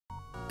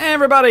Hey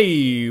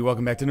everybody!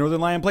 Welcome back to Northern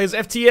Lion Plays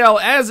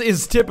FTL, as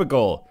is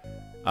typical.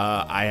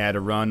 I had a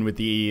run with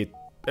the...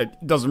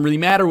 It doesn't really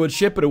matter what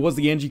ship, but it was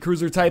the NG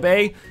Cruiser Type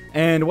A.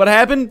 And what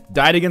happened?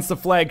 Died against the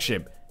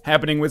flagship.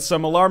 Happening with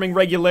some alarming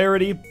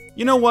regularity.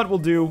 You know what we'll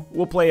do?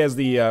 We'll play as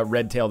the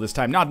Red Tail this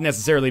time. Not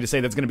necessarily to say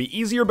that's going to be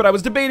easier, but I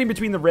was debating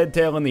between the Red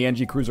Tail and the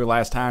NG Cruiser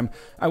last time.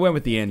 I went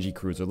with the NG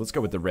Cruiser. Let's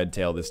go with the Red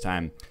Tail this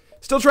time.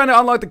 Still trying to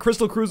unlock the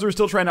Crystal Cruiser,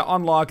 still trying to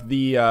unlock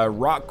the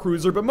Rock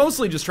Cruiser, but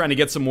mostly just trying to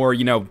get some more,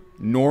 you know,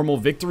 normal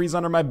victories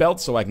under my belt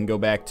so I can go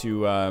back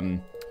to,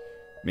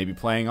 maybe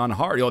playing on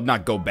hard. You'll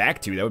not go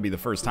back to, that would be the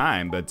first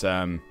time, but,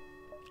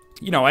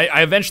 you know,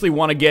 I eventually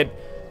want to get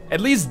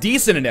at least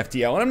decent in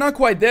FTL, and I'm not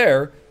quite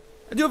there.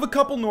 I do have a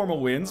couple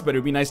normal wins, but it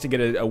would be nice to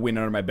get a win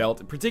under my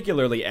belt,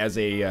 particularly as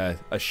a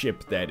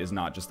ship that is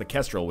not just the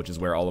Kestrel, which is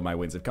where all of my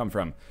wins have come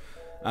from.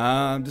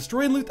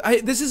 Destroy and loot.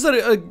 This is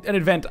an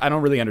event I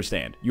don't really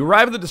understand. You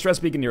arrive at the distress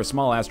beacon near a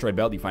small asteroid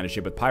belt. You find a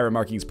ship with pyro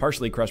markings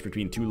partially crushed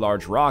between two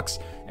large rocks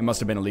and must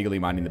have been illegally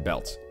mining the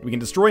belt. We can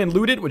destroy and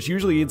loot it, which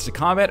usually leads to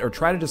combat, or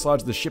try to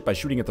dislodge the ship by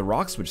shooting at the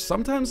rocks, which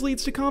sometimes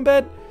leads to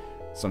combat.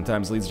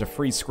 Sometimes leads to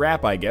free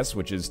scrap, I guess,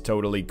 which is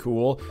totally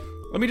cool.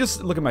 Let me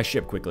just look at my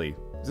ship quickly.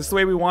 Is this the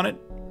way we want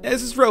it?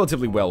 This is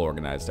relatively well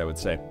organized, I would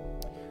say.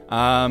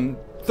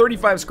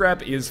 35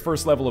 scrap is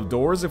first level of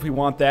doors if we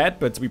want that,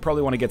 but we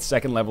probably want to get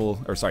second level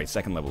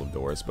of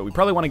doors, but we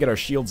probably want to get our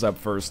shields up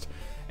first.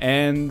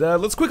 And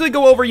let's quickly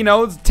go over, you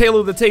know, tail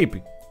of the tape.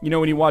 You know,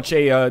 when you watch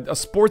a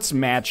sports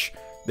match,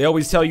 they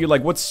always tell you,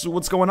 like,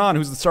 what's going on,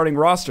 who's the starting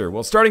roster.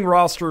 Well, starting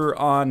roster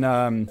on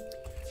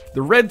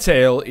the Red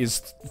Tail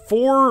is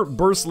 4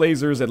 burst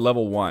lasers at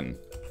level 1.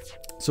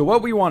 So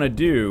what we want to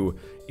do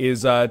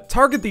is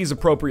target these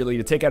appropriately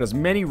to take out as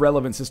many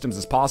relevant systems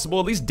as possible,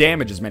 at least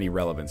damage as many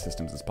relevant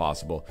systems as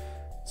possible.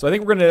 So I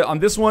think we're gonna, on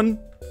this one,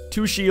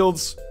 2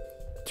 shields,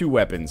 2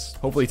 weapons.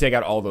 Hopefully take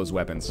out all those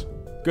weapons.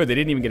 Good, they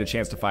didn't even get a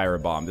chance to fire a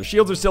bomb. Their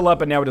shields are still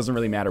up, and now it doesn't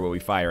really matter what we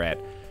fire at.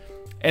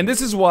 And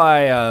this is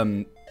why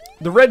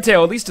the Red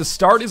Tail, at least to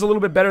start, is a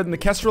little bit better than the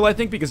Kestrel, I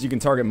think, because you can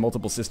target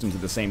multiple systems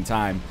at the same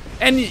time.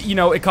 And, you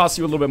know, it costs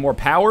you a little bit more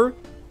power,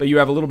 but you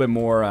have a little bit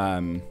more,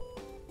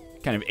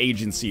 kind of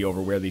agency over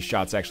where these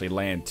shots actually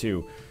land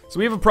too. So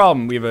we have a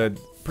problem. We have a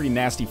pretty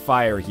nasty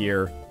fire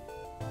here.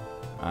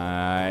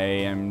 I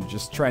am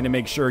just trying to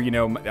make sure, you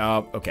know,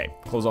 okay,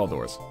 close all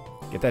doors.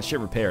 Get that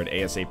shit repaired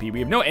ASAP. We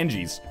have no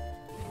NGs,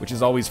 which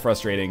is always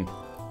frustrating.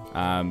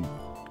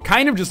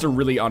 Kind of just a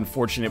really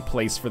unfortunate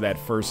place for that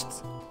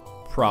first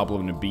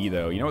problem to be,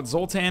 though. You know what,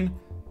 Zoltan?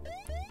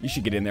 You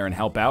should get in there and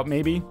help out,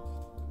 maybe?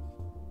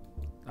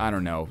 I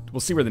don't know. We'll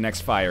see where the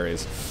next fire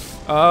is.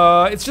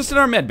 It's just in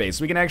our med base.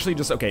 We can actually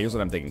just... Okay, here's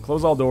what I'm thinking.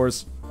 Close all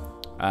doors.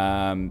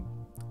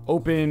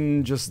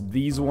 Open just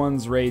these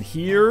ones right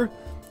here.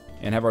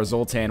 And have our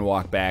Zoltan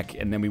walk back.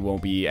 And then we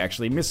won't be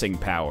actually missing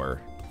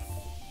power.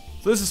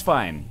 So this is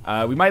fine.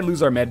 We might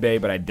lose our med bay,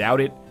 but I doubt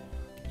it.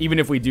 Even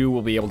if we do,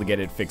 we'll be able to get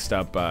it fixed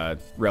up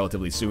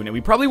relatively soon. And we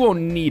probably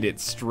won't need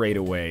it straight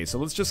away. So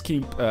let's just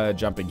keep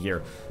jumping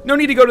here. No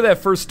need to go to that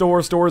first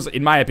store. Stores,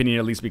 in my opinion,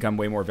 at least become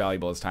way more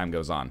valuable as time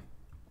goes on.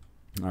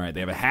 Alright, they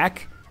have a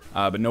hack.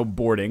 But no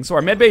boarding. So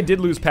our medbay did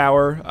lose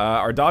power.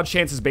 Our dodge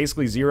chance is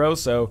basically 0,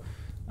 so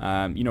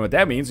you know what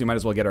that means. We might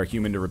as well get our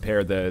human to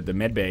repair the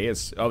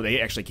medbay. Oh,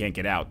 they actually can't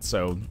get out,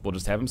 so we'll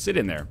just have them sit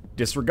in there.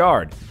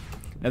 Disregard.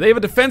 Now they have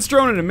a defense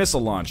drone and a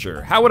missile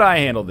launcher. How would I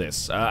handle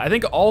this? I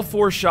think all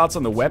 4 shots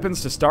on the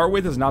weapons to start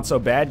with is not so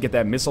bad. Get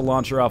that missile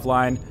launcher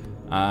offline.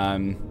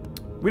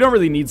 We don't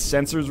really need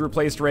sensors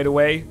replaced right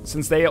away.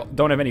 Since they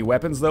don't have any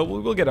weapons, though,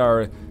 we'll get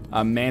our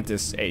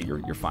Mantis. Hey,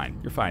 you're fine.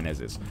 You're fine as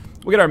is.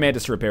 We'll get our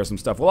Mantis to repair some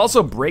stuff. We'll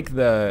also break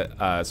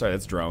the... sorry,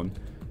 that's drone.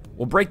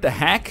 We'll break the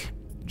hack,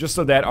 just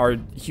so that our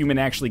human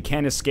actually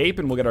can escape,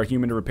 and we'll get our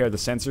human to repair the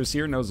sensors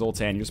here. No,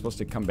 Zoltan, you're supposed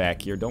to come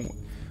back here. Don't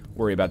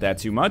worry about that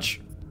too much.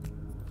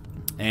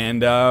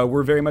 And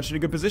we're very much in a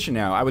good position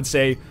now. I would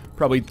say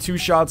probably 2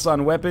 shots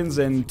on weapons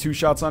and 2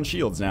 shots on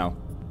shields now.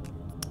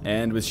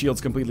 And with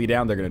shields completely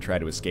down, they're going to try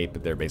to escape,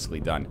 but they're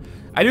basically done.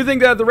 I do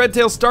think that the Red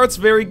Tail starts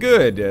very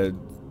good,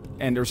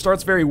 or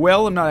starts very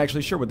well. I'm not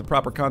actually sure what the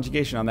proper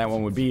conjugation on that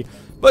one would be,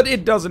 but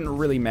it doesn't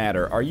really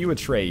matter. Are you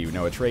Atreyu?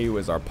 No, Atreyu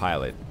is our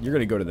pilot. You're going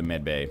to go to the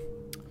medbay.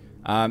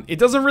 It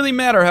doesn't really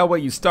matter how well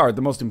you start.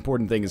 The most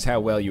important thing is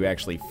how well you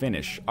actually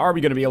finish. Are we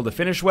going to be able to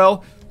finish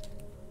well?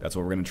 That's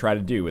what we're going to try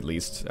to do, at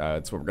least.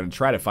 That's what we're going to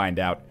try to find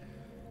out.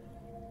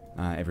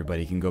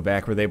 Everybody can go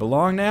back where they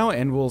belong now,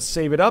 and we'll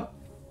save it up.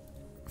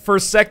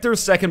 First sector,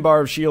 second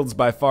bar of shields,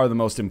 by far the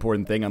most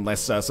important thing,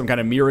 unless some kind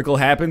of miracle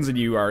happens and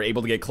you are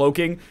able to get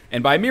cloaking.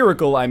 And by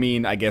miracle, I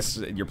mean, I guess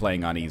you're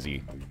playing on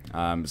easy.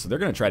 So they're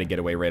going to try to get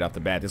away right off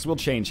the bat. This will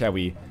change how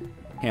we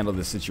handle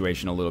this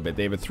situation a little bit.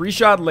 They have a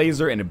 3-shot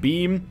laser and a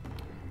beam.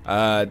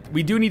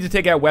 We do need to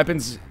take out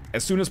weapons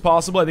as soon as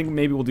possible. I think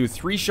maybe we'll do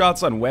 3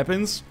 shots on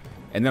weapons.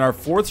 And then our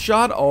 4th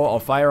shot, I'll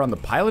fire on the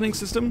piloting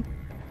system.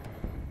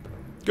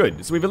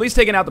 Good. So we've at least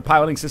taken out the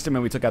piloting system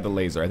and we took out the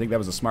laser. I think that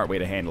was a smart way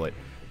to handle it.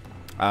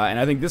 And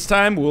I think this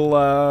time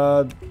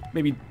we'll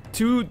maybe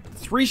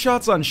 3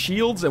 shots on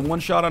shields and 1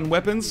 shot on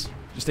weapons,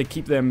 just to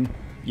keep them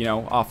you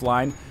know,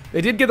 offline.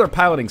 They did get their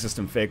piloting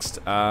system fixed,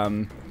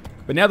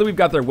 but now that we've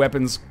got their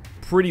weapons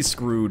pretty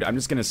screwed, I'm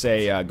just going to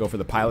say go for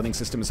the piloting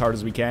system as hard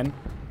as we can.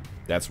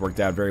 That's worked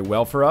out very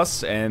well for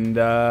us, and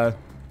I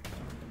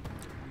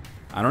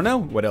don't know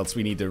what else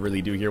we need to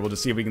really do here. We'll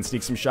just see if we can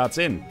sneak some shots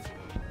in.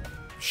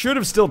 Should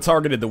have still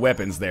targeted the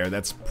weapons there.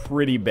 That's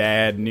pretty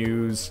bad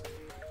news.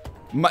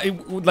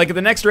 Like,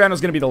 the next round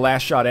was going to be the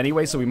last shot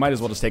anyway, so we might as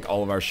well just take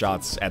all of our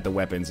shots at the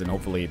weapons, and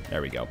hopefully,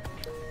 there we go.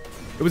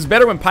 It was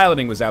better when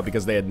piloting was out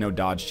because they had no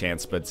dodge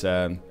chance, but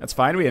that's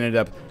fine. We ended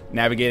up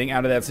navigating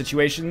out of that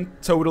situation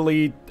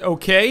totally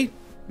okay.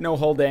 No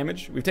hull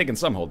damage. We've taken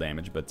some hull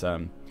damage, but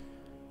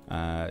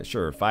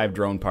sure. 5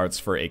 drone parts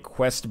for a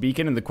quest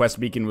beacon, and the quest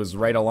beacon was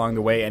right along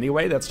the way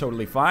anyway. That's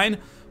totally fine.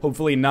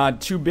 Hopefully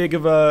not too big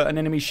of an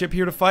enemy ship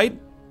here to fight.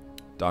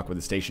 Dock with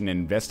the station and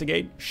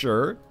investigate.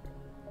 Sure.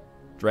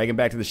 Drag him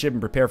back to the ship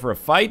and prepare for a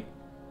fight.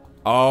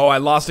 Oh, I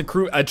lost a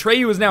crew.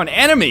 Atreyu is now an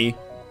enemy.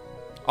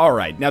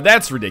 Alright, now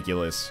that's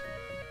ridiculous.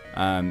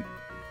 I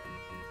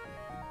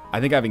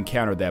think I've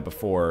encountered that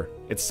before.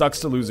 It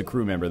sucks to lose a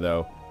crew member,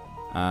 though.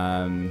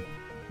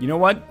 You know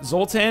what?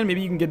 Zoltan,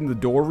 maybe you can get in the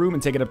door room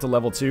and take it up to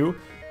level 2.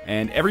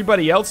 And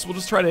everybody else, we'll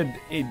just try to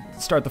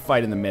start the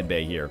fight in the med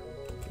bay here.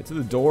 Get to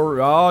the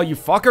door. Oh, you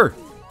fucker.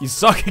 You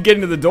suck at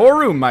getting to the door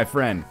room, my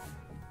friend.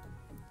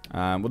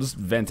 We'll just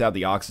vent out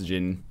the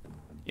oxygen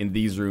in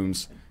these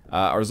rooms.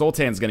 Our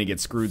Zoltan's gonna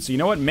get screwed. So you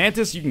know what?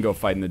 Mantis, you can go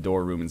fight in the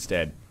door room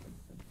instead.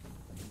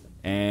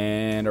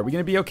 And are we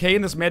gonna be okay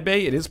in this med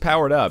bay? It is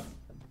powered up.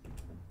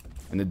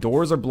 And the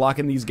doors are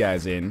blocking these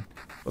guys in.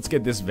 Let's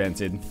get this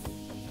vented.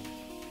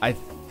 I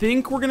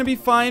think we're gonna be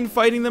fine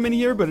fighting them in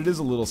here, but it is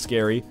a little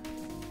scary.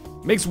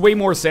 Makes way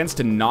more sense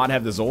to not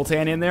have the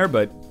Zoltan in there,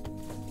 but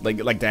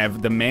like to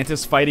have the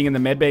Mantis fighting in the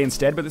med bay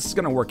instead, but this is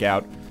gonna work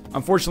out.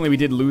 Unfortunately, we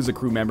did lose a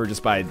crew member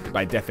just by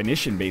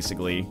definition,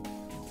 basically.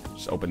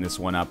 Just open this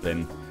one up,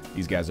 and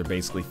these guys are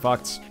basically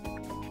fucked.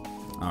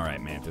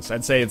 Alright, Mantis.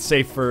 I'd say it's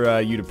safe for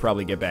you to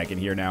probably get back in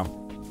here now.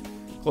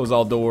 Close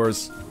all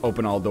doors.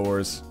 Open all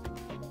doors.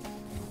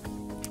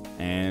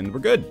 And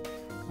we're good.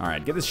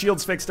 Alright, get the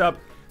shields fixed up.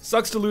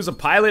 Sucks to lose a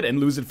pilot and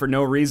lose it for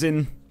no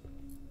reason.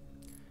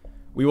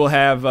 We will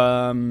have,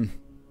 I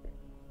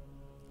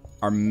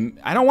don't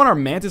want our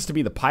Mantis to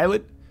be the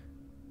pilot.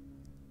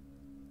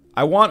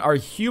 I want our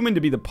human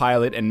to be the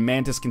pilot, and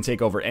Mantis can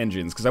take over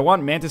engines, because I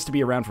want Mantis to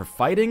be around for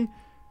fighting.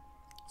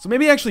 So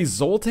maybe actually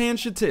Zoltan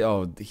should take...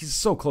 Oh, he's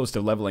so close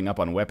to leveling up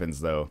on weapons,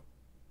 though.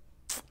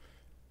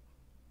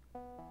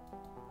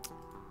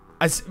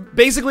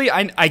 Basically,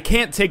 I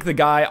can't take the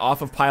guy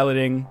off of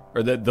piloting,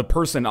 or the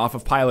person off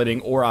of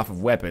piloting or off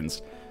of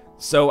weapons.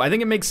 So I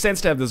think it makes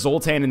sense to have the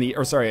Zoltan in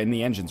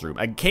the engines room.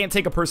 I can't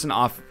take a person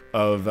off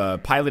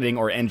of piloting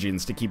or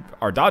engines to keep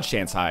our dodge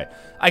chance high.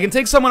 I can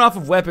take someone off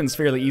of weapons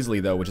fairly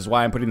easily, though, which is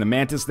why I'm putting the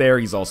Mantis there.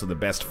 He's also the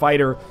best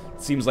fighter.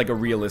 Seems like a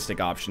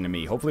realistic option to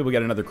me. Hopefully we'll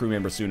get another crew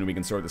member soon and we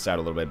can sort this out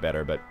a little bit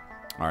better, but...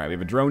 Alright, we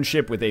have a drone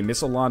ship with a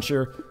missile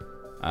launcher.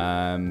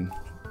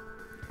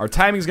 Our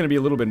timing's gonna be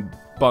a little bit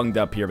bunged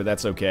up here, but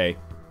that's okay.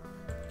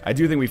 I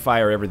do think we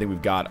fire everything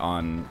we've got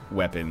on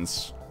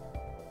weapons.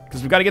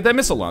 Because we've got to get that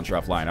missile launcher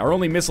offline. Our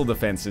only missile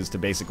defense is to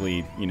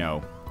basically, you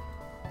know,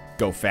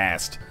 go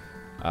fast.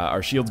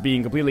 Our shields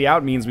being completely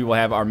out means we will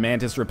have our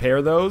Mantis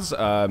repair those.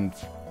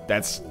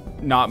 That's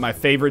not my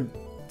favorite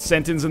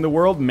sentence in the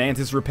world,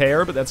 Mantis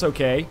repair, but that's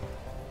okay.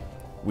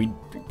 We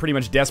pretty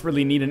much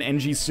desperately need an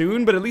NG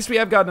soon, but at least we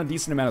have gotten a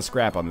decent amount of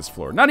scrap on this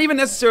floor. Not even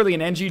necessarily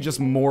an NG,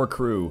 just more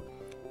crew.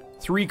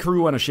 3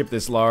 crew on a ship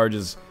this large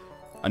is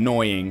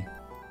annoying.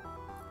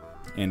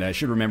 And I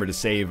should remember to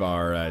save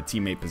our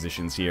teammate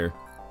positions here.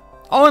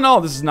 All in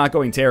all, this is not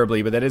going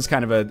terribly, but that is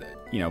kind of a,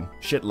 you know,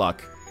 shit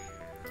luck,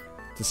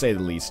 to say the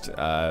least.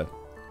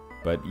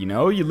 But, you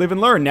know, you live and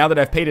learn. Now that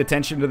I've paid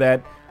attention to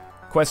that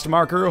quest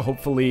marker,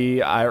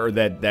 hopefully, or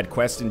that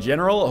quest in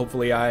general,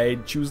 hopefully I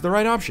choose the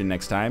right option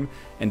next time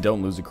and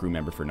don't lose a crew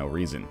member for no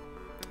reason.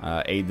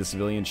 Aid the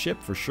civilian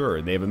ship, for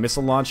sure. They have a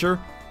missile launcher.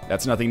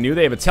 That's nothing new.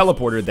 They have a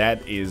teleporter.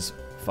 That is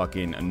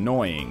fucking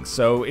annoying.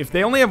 So, if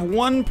they only have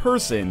one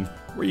person,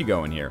 where are you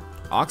going here?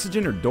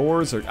 Oxygen or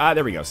doors or... Ah,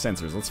 there we go.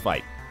 Sensors. Let's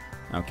fight.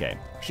 Okay.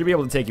 Should be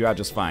able to take you out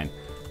just fine.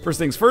 First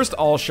things first,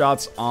 all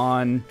shots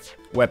on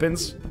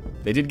weapons.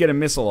 They did get a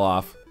missile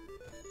off.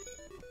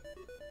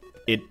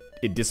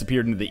 It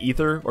disappeared into the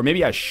ether. Or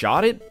maybe I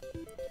shot it?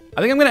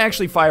 I think I'm going to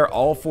actually fire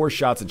all 4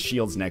 shots at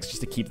shields next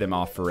just to keep them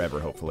off forever,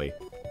 hopefully.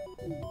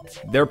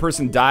 Their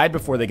person died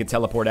before they could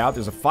teleport out.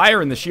 There's a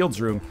fire in the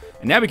shields room.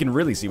 And now we can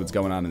really see what's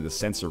going on in the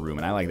sensor room.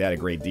 And I like that a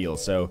great deal.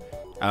 So,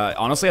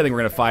 honestly, I think we're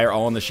going to fire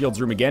all in the shields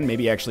room again.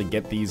 Maybe actually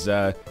get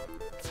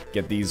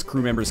these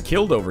crew members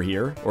killed over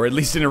here, or at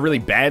least in a really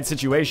bad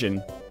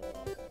situation.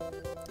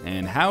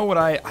 And how would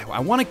I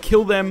want to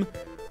kill them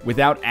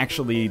without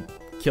actually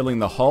killing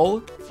the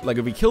hull? Like,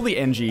 if we kill the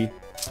NG...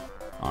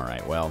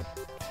 Alright, well,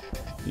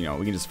 you know,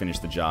 we can just finish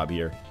the job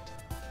here.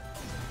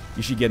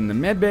 You should get in the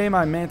medbay,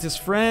 my Mantis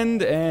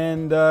friend,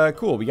 and,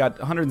 cool. We got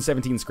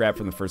 117 scrap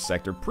from the first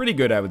sector. Pretty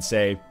good, I would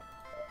say.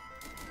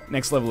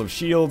 Next level of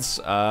shields.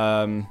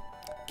 Can't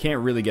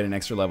Can't really get an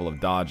extra level of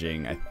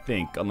dodging, I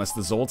think, unless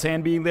the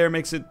Zoltan being there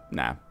makes it...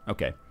 Nah,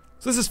 okay.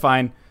 So this is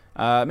fine.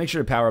 Make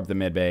sure to power up the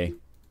med bay.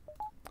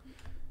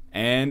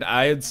 And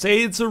I'd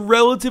say it's a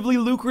relatively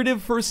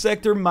lucrative first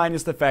sector,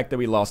 minus the fact that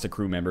we lost a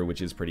crew member,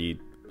 which is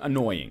pretty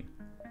annoying.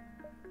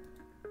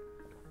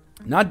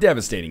 Not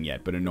devastating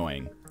yet, but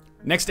annoying.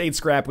 Next 8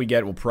 scrap we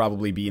get will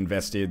probably be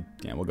invested...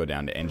 Yeah, we'll go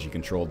down to NG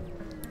controlled.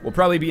 Will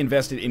probably be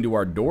invested into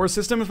our door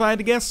system, if I had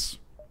to guess.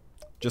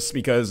 Just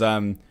because,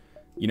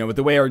 you know, with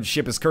the way our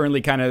ship is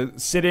currently kind of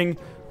sitting,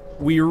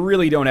 we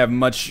really don't have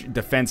much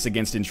defense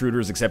against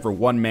intruders except for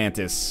 1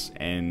 Mantis,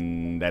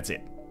 and that's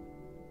it.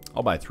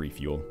 I'll buy 3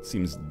 fuel.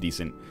 Seems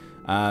decent.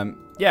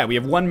 Yeah, we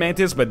have 1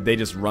 Mantis, but they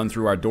just run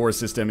through our door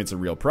system. It's a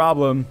real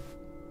problem.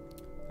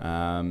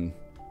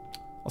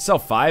 I'll sell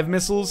 5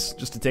 missiles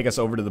just to take us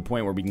over to the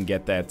point where we can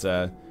get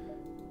that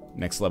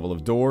next level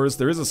of doors.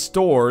 There is a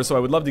store, so I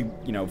would love to,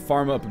 you know,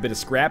 farm up a bit of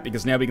scrap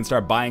because now we can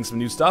start buying some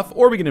new stuff,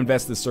 or we can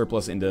invest this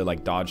surplus into,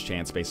 like, dodge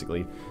chance,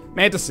 basically.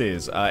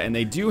 Mantises, and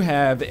they do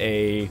have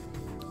a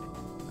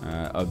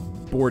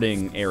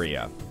boarding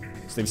area.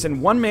 So they've sent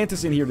 1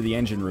 Mantis in here to the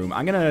engine room.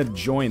 I'm gonna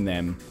join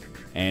them,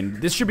 and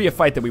this should be a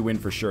fight that we win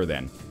for sure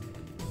then.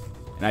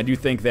 And I do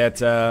think that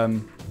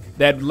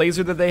that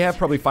laser that they have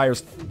probably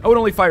fires... Oh, it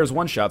only fires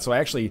 1 shot, so I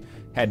actually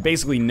had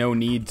basically no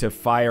need to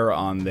fire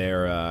on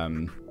their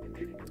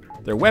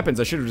weapons.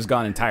 I should have just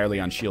gone entirely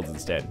on shields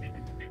instead.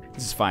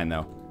 This is fine,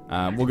 though.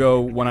 We'll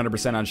go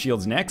 100% on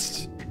shields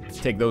next.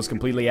 Take those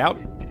completely out.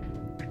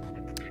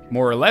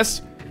 More or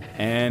less.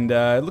 And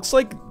it looks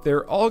like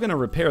they're all going to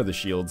repair the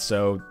shields.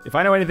 So if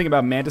I know anything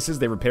about Mantises,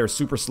 they repair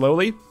super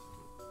slowly.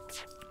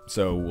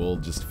 So we'll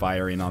just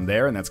fire in on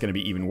there, and that's going to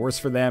be even worse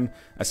for them.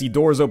 I see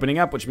doors opening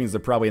up, which means they're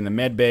probably in the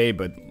med bay,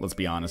 but let's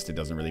be honest, it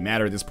doesn't really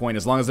matter at this point.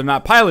 As long as they're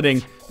not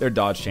piloting, their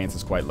dodge chance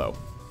is quite low.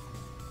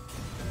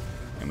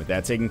 And with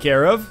that taken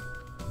care of,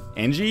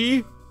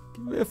 NG,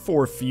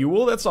 4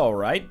 fuel, that's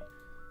alright.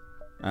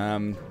 We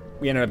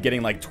ended up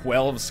getting like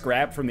 12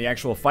 scrap from the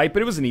actual fight,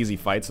 but it was an easy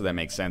fight, so that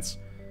makes sense.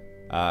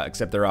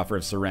 Except their offer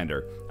of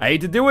surrender. I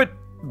hate to do it,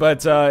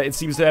 but it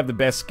seems to have the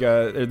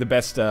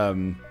best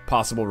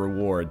possible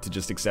reward to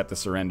just accept the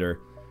surrender.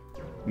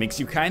 Makes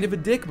you kind of a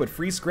dick, but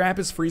free scrap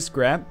is free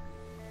scrap.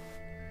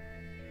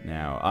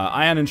 Now,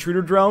 Ion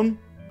Intruder Drone,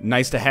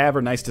 nice to have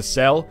or nice to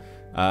sell.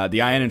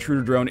 The Ion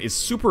Intruder Drone is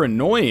super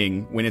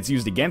annoying when it's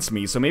used against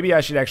me, so maybe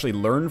I should actually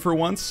learn for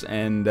once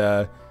and,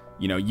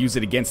 you know, use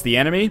it against the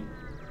enemy.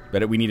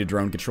 But we need a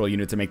drone control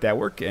unit to make that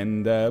work,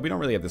 and we don't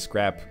really have the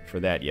scrap for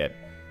that yet.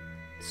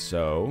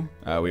 So,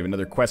 we have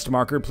another quest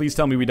marker. Please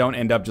tell me we don't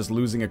end up just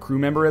losing a crew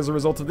member as a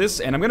result of this.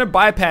 And I'm going to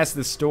bypass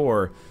this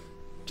store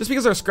just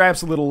because our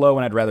scrap's a little low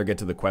and I'd rather get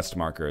to the quest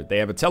marker. They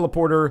have a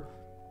teleporter,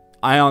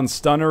 ion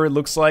stunner, it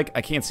looks like.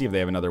 I can't see if they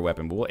have another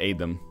weapon, but we'll aid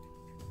them.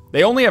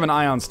 They only have an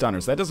ion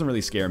stunner, so that doesn't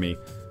really scare me.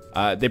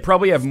 They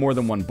probably have more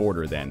than 1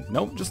 border then.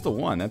 Nope, just the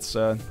 1. That's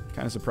kind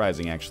of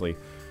surprising, actually.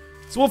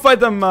 So we'll fight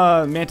them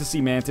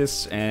Mantis-y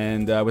Mantis,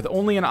 and with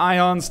only an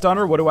ion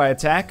stunner, what do I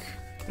attack?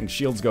 I think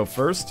shields go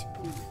first.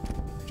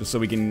 Just so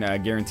we can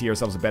guarantee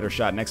ourselves a better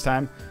shot next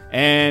time.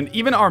 And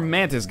even our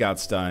Mantis got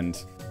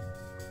stunned.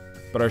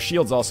 But our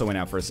shields also went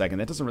out for a second.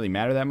 That doesn't really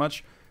matter that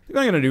much. What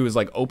I'm going to do is,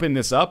 like, open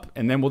this up,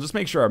 and then we'll just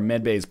make sure our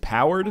medbay is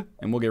powered,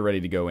 and we'll get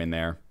ready to go in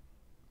there.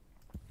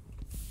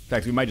 In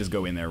fact, we might just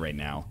go in there right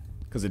now,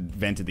 because it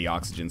vented the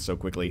oxygen so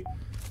quickly.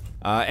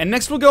 And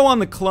next we'll go on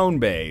the clone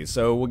bay.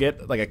 So we'll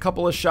get, like, a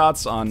couple of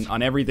shots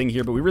on everything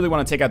here, but we really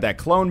want to take out that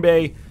clone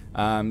bay,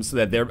 so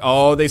that they're...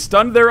 Oh, they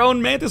stunned their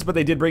own Mantis, but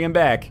they did bring him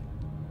back.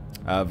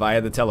 Via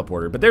the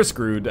teleporter, but they're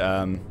screwed.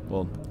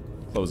 We'll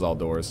close all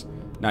doors.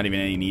 Not even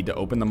any need to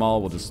open them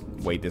all. We'll just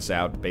wait this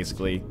out,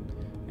 basically.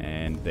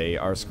 And they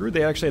are screwed.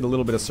 They actually had a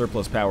little bit of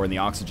surplus power in the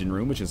oxygen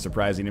room, which is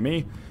surprising to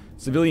me.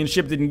 Civilian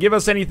ship didn't give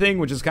us anything,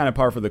 which is kind of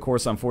par for the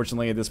course,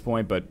 unfortunately, at this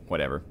point, but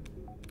whatever.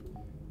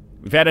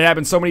 We've had it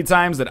happen so many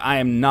times that I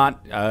am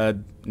not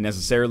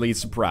necessarily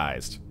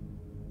surprised.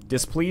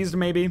 Displeased,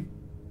 maybe?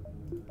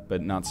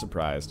 But not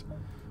surprised.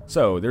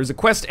 So, there's a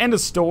quest and a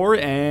store,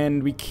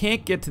 and we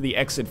can't get to the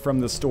exit from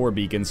the store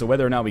beacon, so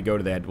whether or not we go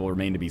to that will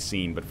remain to be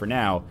seen. But for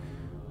now,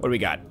 what do we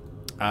got?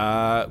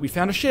 We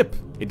found a ship.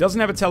 It doesn't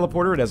have a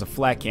teleporter, it has a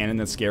flat cannon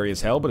that's scary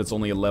as hell, but it's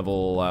only a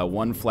level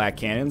 1 flat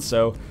cannon,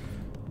 so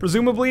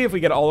presumably if we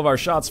get all of our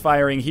shots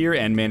firing here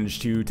and manage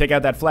to take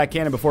out that flat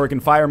cannon before it can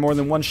fire more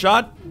than 1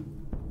 shot,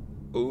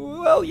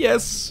 well,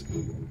 yes.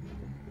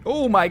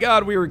 Oh my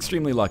god, we were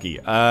extremely lucky.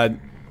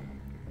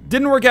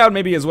 Didn't work out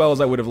maybe as well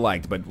as I would have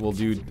liked, but we'll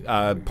do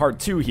part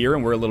 2 here,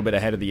 and we're a little bit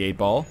ahead of the 8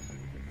 ball.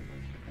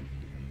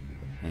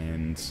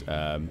 And,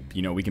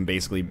 you know, we can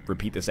basically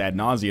repeat this ad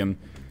nauseum.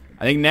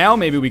 I think now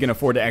maybe we can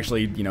afford to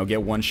actually, you know,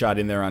 get 1 shot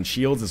in there on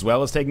shields as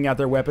well as taking out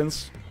their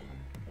weapons.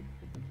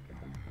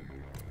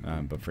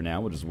 But for now,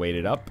 we'll just wait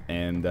it up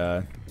and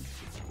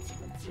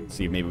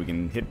see if maybe we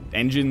can hit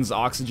engines,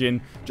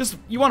 oxygen. Just,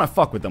 you want to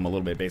fuck with them a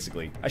little bit,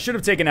 basically. I should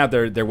have taken out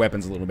their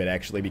weapons a little bit,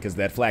 actually, because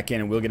that flat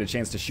cannon will get a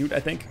chance to shoot,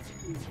 I think.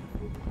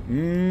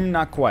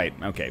 Not quite.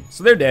 Okay,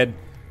 so they're dead.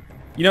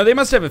 You know, they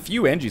must have a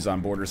few Engies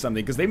on board or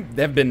something, because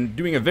they've been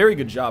doing a very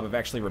good job of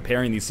actually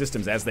repairing these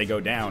systems as they go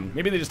down.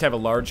 Maybe they just have a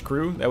large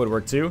crew. That would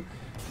work too.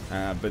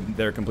 But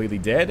they're completely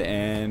dead,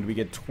 and we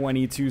get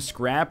 22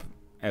 scrap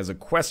as a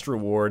quest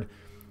reward.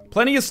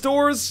 Plenty of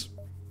stores.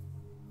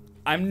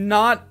 I'm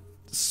not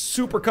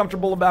super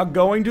comfortable about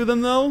going to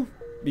them, though,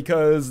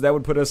 because that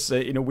would put us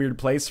in a weird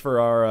place for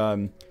our,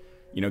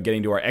 you know,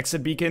 getting to our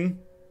exit beacon,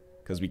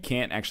 because we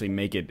can't actually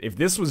make it. If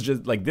this was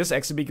just, like, this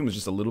exit beacon was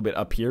just a little bit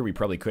up here, we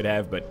probably could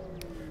have, but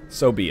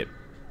so be it.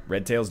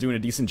 Redtail's doing a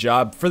decent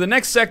job. For the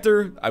next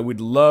sector, I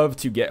would love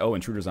to get... Oh,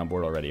 Intruder's on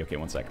board already. Okay,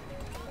 one sec.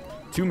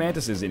 2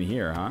 Mantises in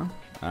here,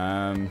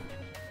 huh?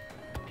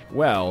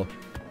 Well,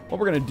 what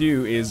we're going to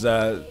do is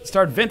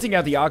start venting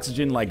out the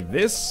oxygen like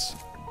this.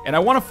 And I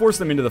want to force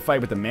them into the fight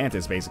with the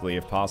Mantis, basically,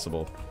 if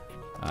possible.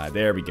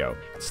 There we go.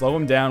 Slow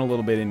them down a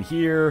little bit in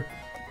here.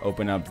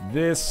 Open up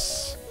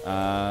this.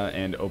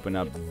 And open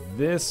up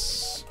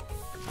this.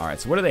 Alright,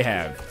 so what do they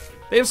have?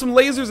 They have some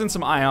lasers and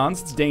some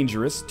ions. It's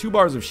dangerous. 2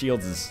 bars of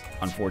shields is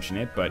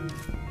unfortunate, but...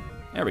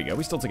 There we go.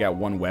 We still took out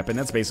 1 weapon.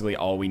 That's basically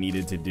all we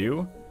needed to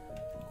do.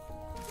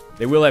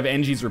 They will have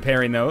Engies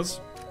repairing those.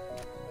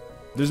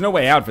 There's no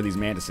way out for these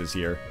Mantises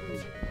here.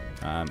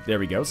 There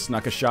we go.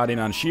 Snuck a shot in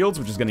on shields,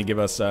 which is going to give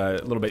us a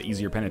little bit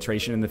easier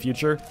penetration in the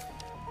future.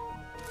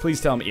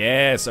 Please tell me.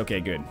 Yes, okay,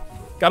 good.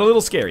 Got a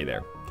little scary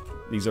there.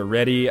 These are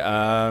ready.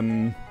 I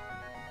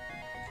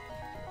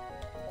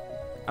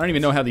don't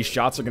even know how these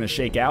shots are going to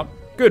shake out.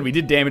 Good, we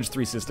did damage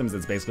 3 systems.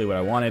 That's basically what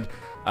I wanted.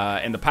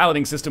 And the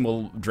piloting system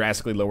will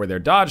drastically lower their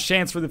dodge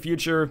chance for the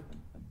future.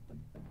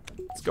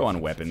 Let's go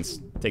on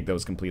weapons. Take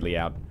those completely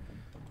out.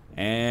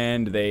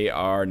 And they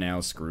are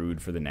now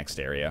screwed for the next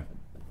area.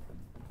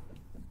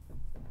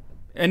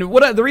 And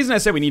the reason I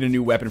said we need a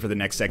new weapon for the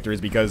next sector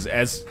is because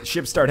as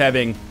ships start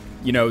having,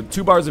 you know,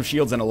 2 bars of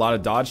shields and a lot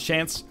of dodge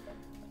chance,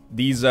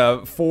 these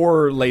 4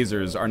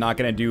 lasers are not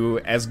going to do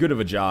as good of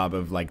a job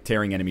of, like,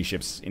 tearing enemy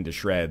ships into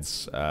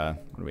shreds.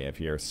 What do we have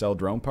here? Sell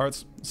drone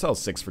parts? Sell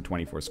 6 for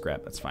 24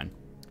 scrap. That's fine.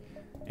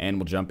 And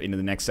we'll jump into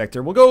the next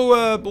sector. We'll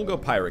go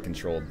pirate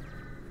controlled.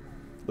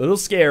 A little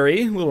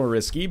scary, a little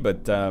risky,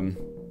 but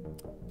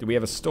do we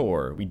have a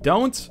store? We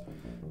don't.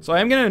 So I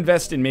am going to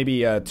invest in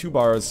maybe 2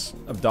 bars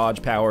of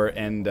dodge power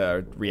and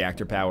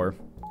reactor power.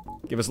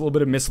 Give us a little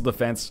bit of missile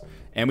defense.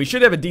 And we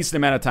should have a decent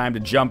amount of time to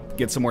jump,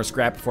 get some more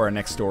scrap before our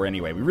next store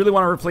anyway. We really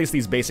want to replace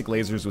these basic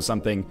lasers with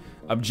something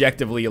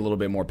objectively a little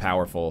bit more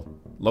powerful.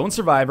 Lone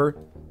survivor.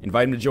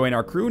 Invite him to join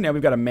our crew. Now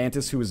we've got a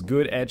Mantis who is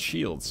good at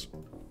shields.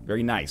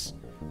 Very nice.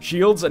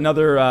 Shields,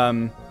 another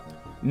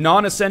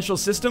non-essential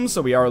system,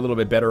 so we are a little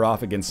bit better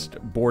off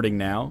against boarding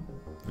now.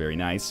 Very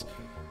nice.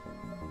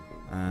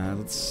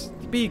 Let's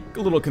be a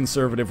little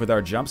conservative with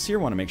our jumps here.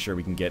 Want to make sure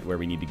we can get where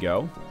we need to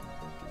go.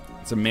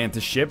 It's a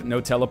Mantis ship, no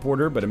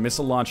teleporter, but a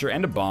missile launcher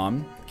and a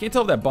bomb. Can't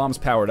tell if that bomb's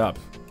powered up.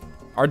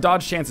 Our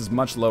dodge chance is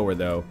much lower,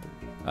 though,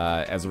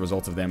 as a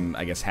result of them,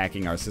 I guess,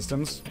 hacking our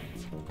systems.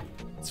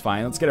 It's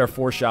fine. Let's get our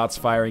 4 shots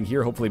firing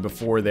here, hopefully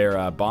before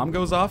their bomb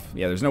goes off.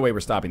 Yeah, there's no way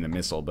we're stopping the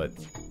missile, but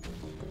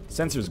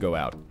sensors go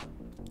out.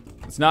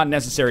 It's not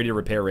necessary to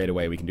repair right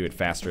away. We can do it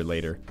faster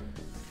later.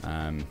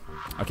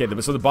 Okay,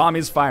 so the bomb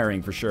is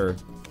firing for sure.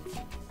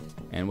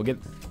 And we'll get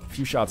a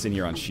few shots in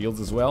here on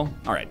shields as well.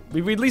 Alright,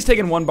 we've at least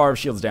taken 1 bar of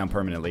shields down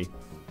permanently.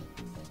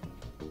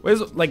 What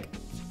is it, like...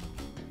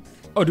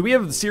 Oh, do we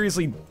have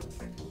seriously...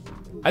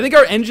 I think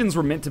our engines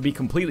were meant to be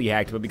completely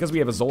hacked, but because we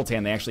have a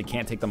Zoltan, they actually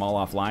can't take them all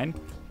offline.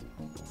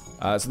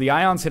 So the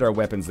ions hit our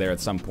weapons there at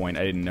some point.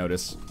 I didn't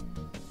notice.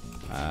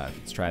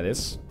 Let's try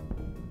this.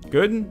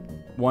 Good.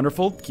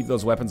 Wonderful. Keep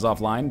those weapons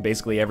offline.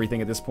 Basically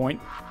everything at this point.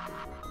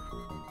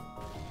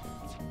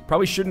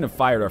 Probably shouldn't have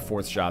fired our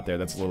 4th shot there.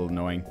 That's a little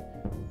annoying.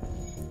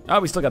 Oh,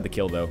 we still got the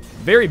kill, though.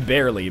 Very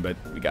barely, but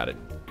we got it.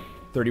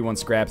 31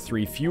 scrap,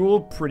 3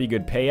 fuel. Pretty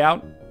good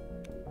payout.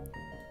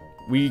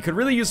 We could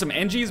really use some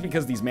Engies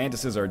because these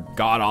Mantises are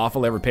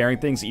god-awful at repairing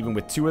things, even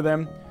with 2 of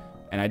them.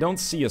 And I don't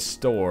see a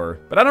store.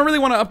 But I don't really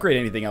want to upgrade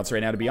anything else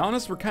right now, to be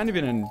honest. We're kind of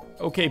in an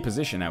okay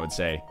position, I would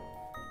say.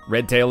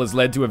 Redtail has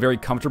led to a very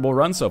comfortable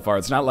run so far.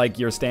 It's not like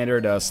your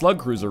standard slug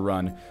cruiser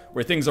run,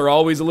 where things are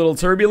always a little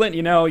turbulent.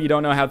 You know, you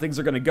don't know how things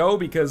are going to go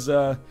because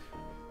the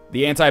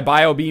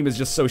anti-bio beam is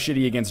just so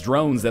shitty against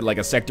drones that like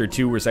a Sector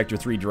 2 or Sector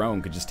 3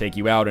 drone could just take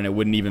you out and it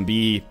wouldn't even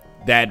be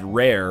that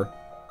rare.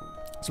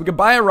 So we could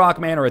buy a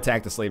Rockman or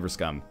attack the Slaver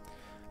Scum.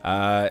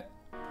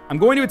 I'm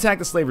going to attack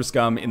the Slaver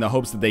Scum in the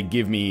hopes that they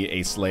give me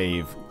a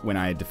slave when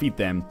I defeat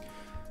them.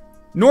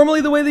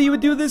 Normally, the way that you would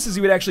do this is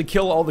you would actually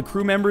kill all the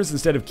crew members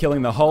instead of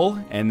killing the hull,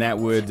 and that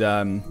would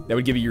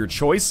give you your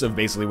choice of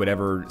basically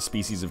whatever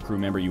species of crew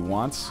member you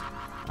want.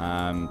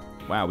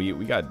 Wow, we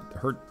got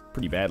hurt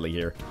pretty badly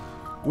here.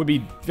 Would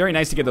be very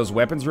nice to get those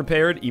weapons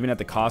repaired, even at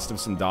the cost of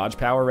some dodge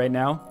power right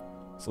now.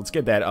 So let's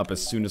get that up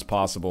as soon as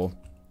possible,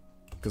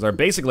 because our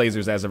basic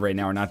lasers as of right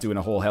now are not doing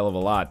a whole hell of a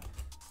lot.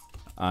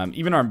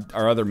 Even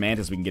our other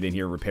Mantis we can get in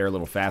here and repair a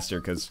little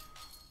faster, because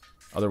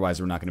otherwise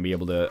we're not going to be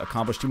able to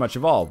accomplish too much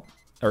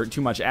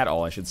at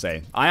all, I should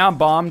say. Ion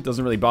bomb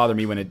doesn't really bother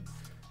me when it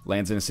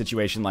lands in a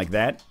situation like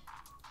that.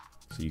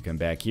 So you come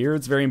back here.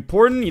 It's very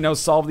important, you know,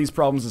 solve these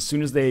problems as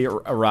soon as they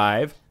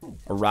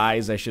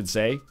arise, I should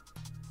say.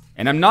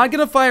 And I'm not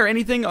gonna fire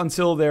anything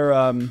until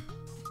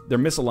their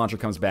missile launcher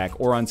comes back,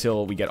 or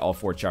until we get all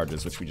 4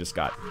 charges, which we just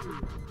got.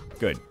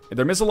 Good.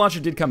 Their missile launcher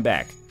did come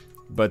back,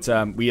 but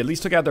we at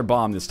least took out their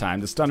bomb this time.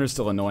 The stunner's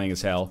still annoying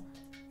as hell,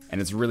 and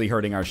it's really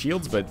hurting our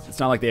shields, but it's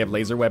not like they have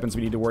laser weapons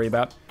we need to worry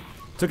about.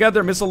 Took out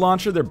their missile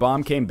launcher, their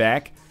bomb came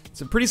back.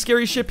 It's a pretty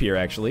scary ship here,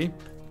 actually.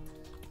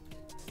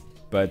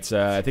 But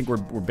I think we're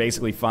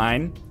basically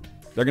fine.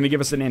 They're going to give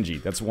us an NG.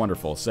 That's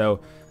wonderful. So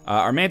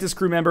our Mantis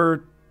crew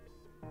member...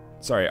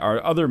 Sorry,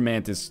 our other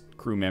Mantis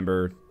crew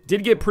member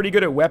did get pretty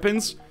good at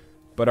weapons,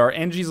 but our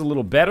NG's a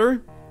little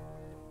better.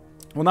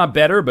 Well, not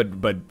better,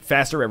 but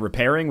faster at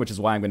repairing, which is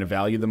why I'm going to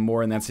value them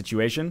more in that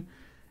situation.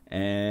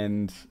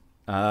 And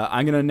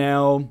I'm going to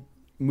now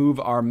move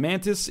our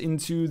Mantis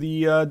into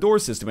the door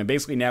system. And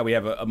basically now we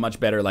have a much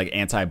better like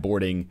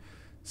anti-boarding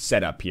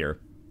setup here.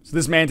 So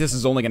this Mantis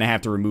is only going to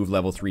have to remove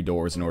level 3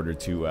 doors in order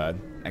to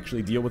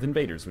actually deal with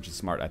invaders, which is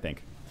smart, I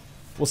think.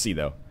 We'll see,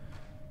 though.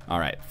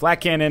 Alright, flak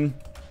cannon.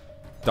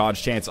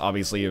 Dodge chance,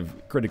 obviously,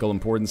 of critical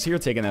importance here.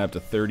 Taking that up to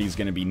 30 is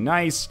going to be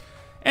nice.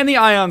 And the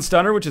ion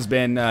stunner, which has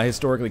been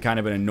historically kind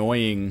of an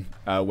annoying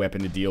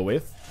weapon to deal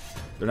with.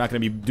 They're not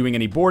going to be doing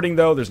any boarding,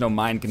 though. There's no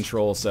mind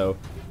control, so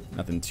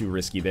nothing too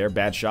risky there.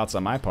 Bad shots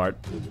on my part.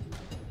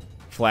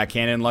 Flak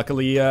cannon,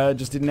 luckily,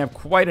 just didn't have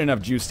quite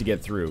enough juice to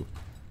get through.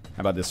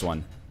 How about this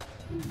one?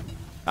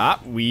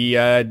 We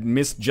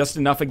missed just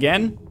enough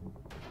again.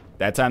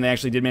 That time they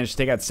actually did manage to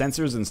take out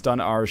sensors and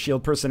stun our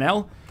shield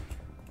personnel.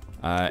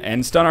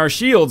 And stun our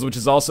shields, which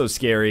is also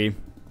scary.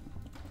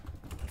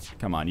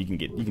 Come on, you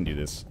can do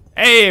this.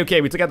 Hey,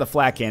 okay, we took out the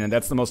flak cannon.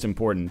 That's the most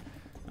important.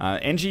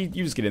 NG,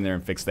 you just get in there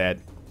and fix that.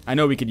 I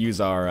know we could use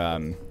our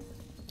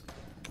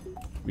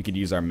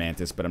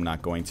Mantis, but I'm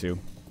not going to.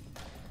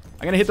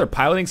 I'm gonna hit their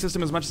piloting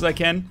system as much as I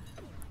can,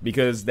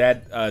 because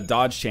that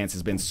dodge chance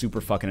has been super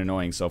fucking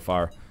annoying so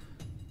far.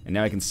 And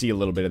now I can see a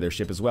little bit of their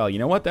ship as well. You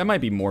know what? That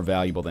might be more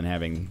valuable than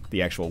having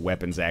the actual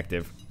weapons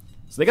active.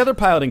 So they got their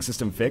piloting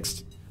system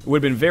fixed. It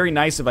would have been very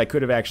nice if I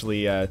could have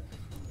actually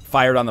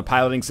fired on the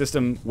piloting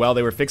system while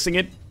they were fixing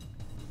it.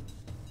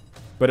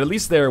 But at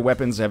least their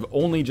weapons have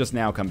only just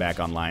now come back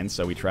online,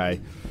 so we try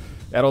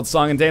that old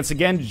song and dance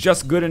again.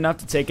 Just good enough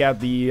to take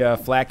out the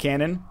flak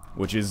cannon,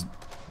 which is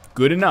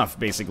good enough,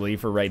 basically,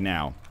 for right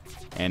now.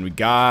 And we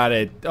got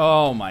it.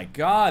 Oh my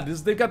god,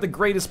 they've got the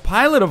greatest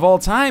pilot of all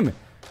time.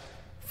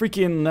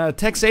 Freaking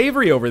Tex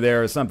Avery over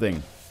there or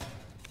something.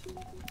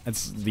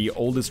 That's the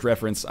oldest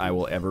reference I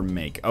will ever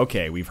make.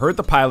 Okay, we've hurt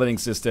the piloting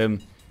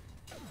system.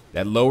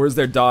 That lowers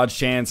their dodge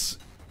chance.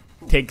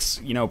 Takes,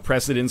 you know,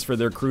 precedence for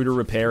their crew to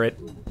repair it.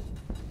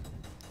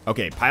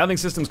 Okay, piloting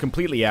system's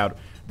completely out.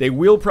 They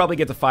will probably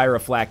get to fire a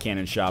flak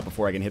cannon shot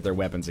before I can hit their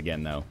weapons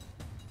again, though.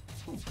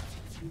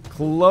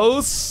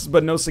 Close,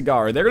 but no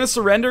cigar. They're going to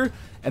surrender,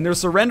 and their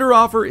surrender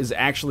offer is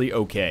actually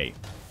okay.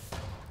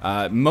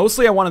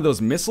 Mostly I wanted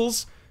those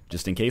missiles,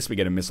 just in case we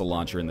get a missile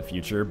launcher in the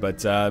future,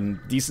 but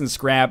decent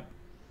scrap.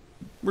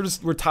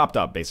 We're topped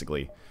up,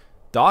 basically.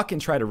 Dock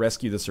and try to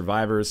rescue the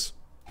survivors.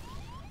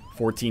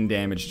 14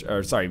 damage,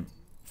 or sorry,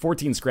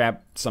 14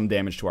 scrap, some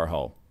damage to our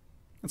hull.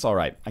 That's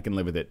alright, I can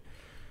live with it.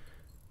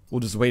 We'll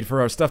just wait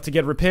for our stuff to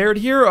get repaired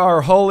here.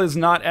 Our hull is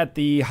not at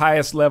the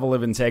highest level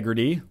of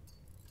integrity.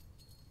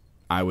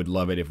 I would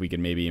love it if we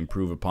could maybe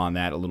improve upon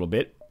that a little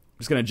bit.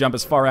 Just gonna jump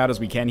as far out as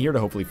we can here to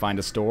hopefully find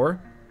a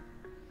store.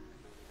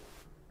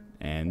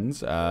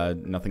 And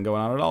nothing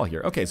going on at all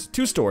here. Okay, so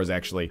 2 stores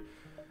actually.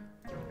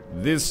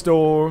 This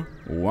store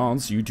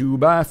wants you to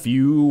buy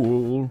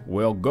fuel.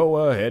 Well, go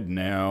ahead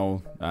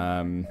now.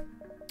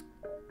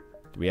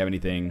 Do we have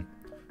anything?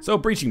 So,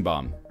 breaching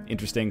bomb.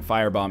 Interesting.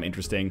 Firebomb.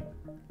 Interesting.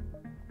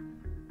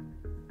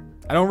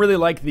 I don't really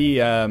like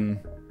the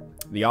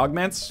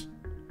augments.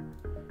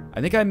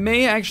 I think I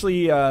may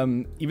actually,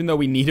 even though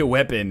we need a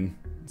weapon,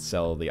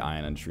 sell the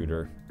ion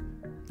intruder.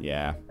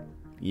 Yeah.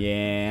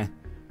 Yeah.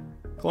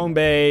 Clone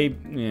Bay,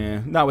 yeah,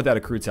 not without a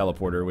crew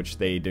teleporter, which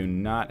they do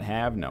not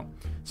have, no.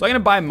 So I'm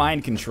going to buy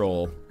Mind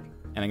Control,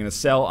 and I'm going to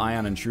sell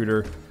Ion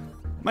Intruder.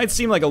 Might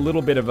seem like a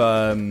little bit of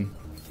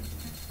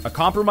a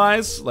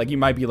compromise. Like, you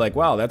might be like,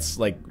 wow, that's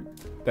like,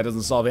 that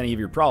doesn't solve any of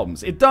your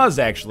problems. It does,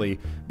 actually,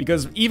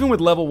 because even with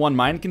level 1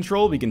 Mind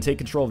Control, we can take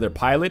control of their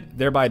pilot,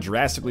 thereby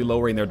drastically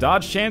lowering their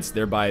dodge chance,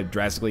 thereby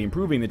drastically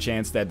improving the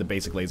chance that the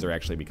basic laser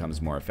actually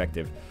becomes more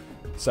effective.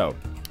 So,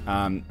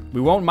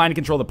 we won't mind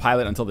control the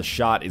pilot until the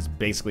shot is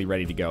basically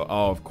ready to go.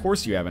 Oh, of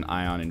course you have an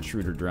Ion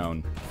Intruder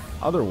drone.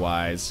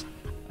 Otherwise,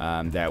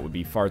 that would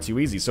be far too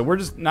easy. So we're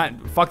just not...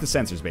 Fuck the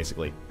sensors,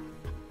 basically.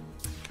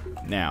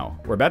 Now,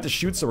 we're about to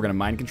shoot, so we're going to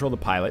mind control the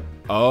pilot.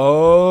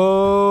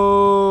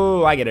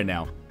 Oh, I get it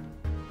now.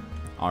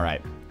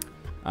 Alright.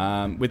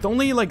 With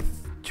only, like,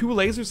 2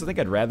 lasers, I think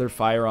I'd rather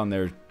fire on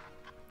their...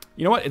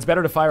 You know what? It's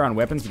better to fire on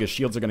weapons because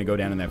shields are going to go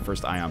down in that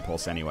first Ion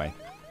Pulse anyway.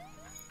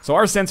 So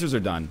our sensors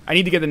are done. I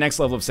need to get the next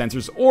level of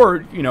sensors,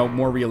 or, you know,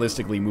 more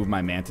realistically, move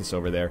my Mantis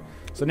over there.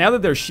 So now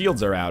that their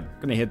shields are out,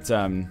 I'm going to hit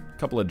a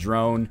couple of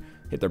drone,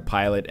 hit their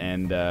pilot,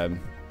 and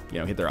you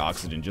know, hit their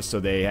oxygen, just so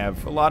they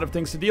have a lot of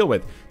things to deal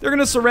with. They're going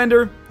to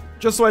surrender,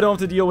 just so I don't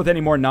have to deal with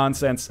any more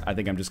nonsense. I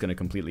think I'm just going to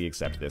completely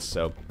accept this.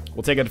 So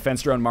we'll take a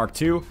defense drone Mark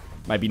II.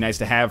 Might be nice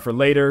to have for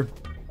later.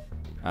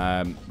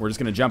 We're just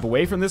going to jump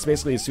away from this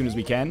basically as soon as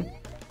we can.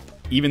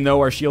 Even though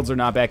our shields are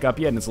not back up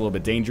yet and it's a little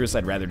bit dangerous,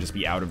 I'd rather just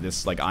be out of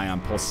this, like,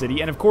 Ion Pulse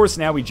City. And, of course,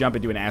 now we jump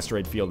into an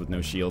asteroid field with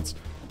no shields.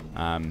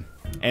 And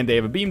they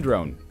have a beam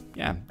drone.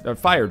 Yeah, a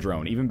fire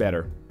drone. Even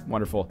better.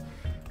 Wonderful.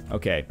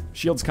 Okay,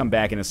 shields come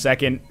back in a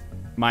second.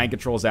 Mind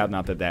control's out.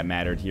 Not that that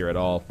mattered here at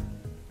all.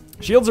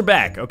 Shields are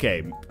back.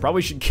 Okay,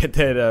 probably should get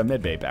that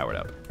medbay powered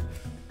up.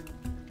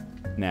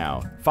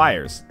 Now,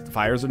 fires. The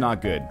fires are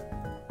not good.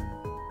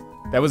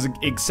 That was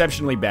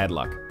exceptionally bad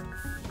luck.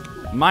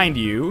 Mind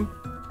you,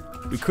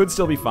 we could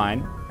still be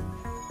fine.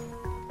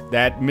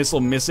 That missile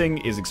missing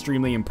is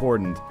extremely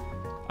important.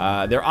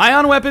 Their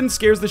ion weapon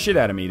scares the shit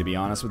out of me, to be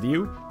honest with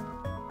you.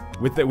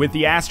 With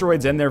the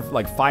asteroids and their,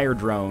 like, fire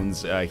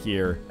drones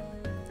here,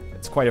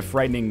 it's quite a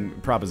frightening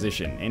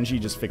proposition. NG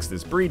just fixed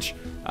this breach.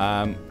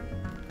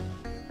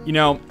 You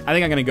know, I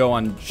think I'm gonna go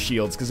on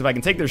shields, because if I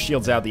can take their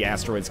shields out, the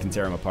asteroids can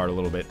tear them apart a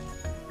little bit.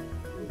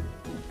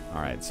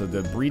 Alright, so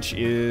the breach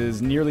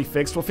is nearly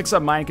fixed. We'll fix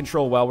up mind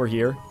control while we're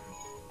here.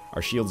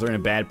 Our shields are in a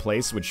bad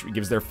place, which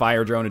gives their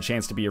fire drone a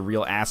chance to be a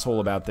real asshole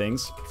about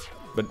things.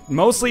 But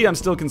mostly, I'm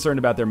still concerned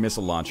about their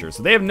missile launcher.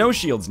 So they have no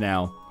shields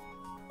now,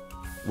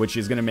 which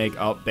is going to make...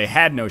 Oh, they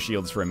had no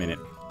shields for a minute,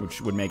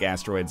 which would make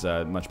asteroids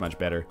much, much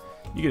better.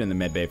 You get in the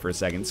med bay for a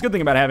second. It's a good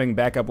thing about having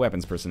backup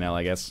weapons personnel,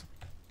 I guess.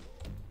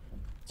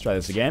 Let's try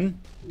this again.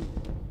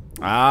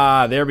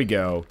 Ah, there we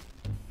go.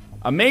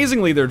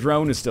 Amazingly, their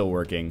drone is still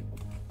working.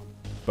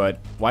 But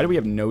why do we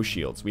have no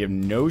shields? We have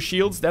no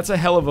shields? That's a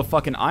hell of a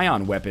fucking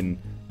ion weapon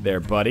there,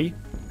 buddy.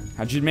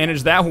 How'd you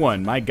manage that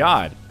one? My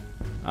god.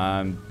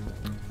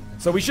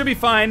 So we should be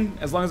fine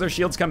as long as our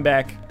shields come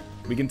back.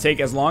 We can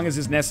take as long as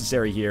is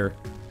necessary here.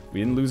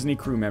 We didn't lose any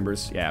crew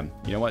members. Yeah,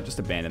 you know what? Just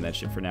abandon that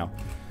shit for now.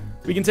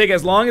 We can take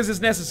as long as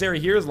is necessary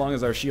here, as long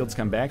as our shields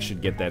come back.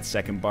 Should get that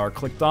second bar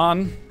clicked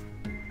on.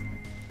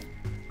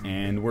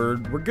 And we're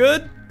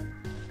good.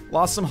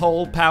 Lost some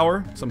hull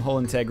power, some hull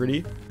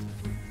integrity.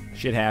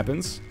 Shit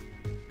happens.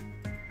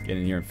 Get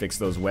in here and fix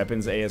those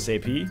weapons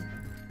ASAP.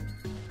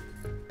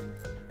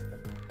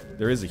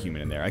 There is a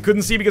human in there. I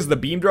couldn't see because of the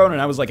beam drone,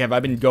 and I was like, have I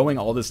been going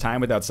all this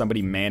time without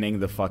somebody manning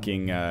the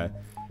fucking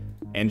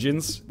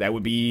engines? That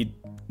would be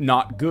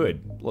not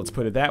good. Let's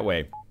put it that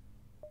way.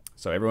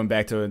 So everyone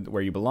back to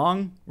where you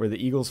belong, where the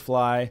eagles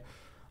fly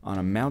on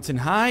a mountain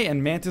high.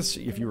 And Mantis,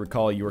 if you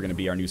recall, you were going to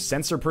be our new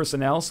sensor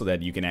personnel so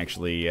that you can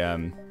actually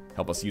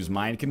help us use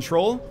mind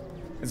control.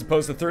 As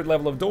opposed to third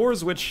level of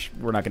doors, which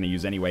we're not going to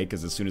use anyway,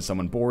 because as soon as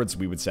someone boards,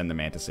 we would send the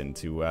Mantis in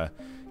to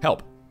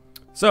help.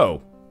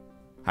 So,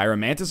 hire a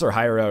Mantis or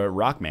hire a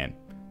Rockman?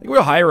 I think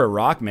we'll hire a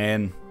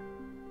Rockman.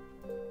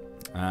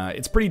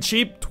 It's pretty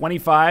cheap,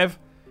 25,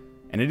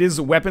 and it is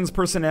weapons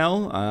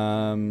personnel.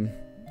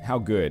 How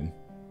good?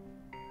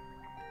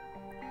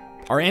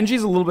 Our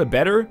NG's a little bit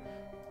better,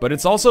 but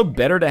it's also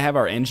better to have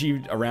our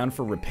NG around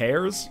for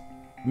repairs.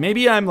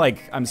 Maybe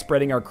I'm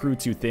spreading our crew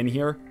too thin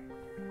here.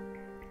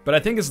 But I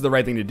think this is the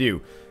right thing to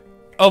do.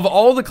 Of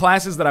all the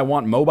classes that I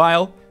want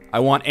mobile, I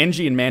want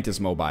NG and Mantis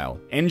mobile.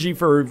 NG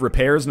for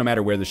repairs, no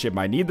matter where the ship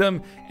might need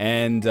them,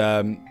 and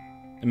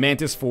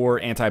Mantis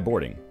for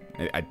anti-boarding.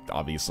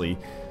 Obviously.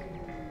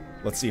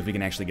 Let's see if we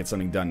can actually get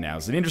something done now.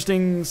 It's an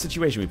interesting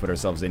situation we put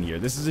ourselves in here.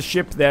 This is a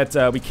ship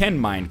that we can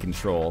mind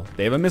control.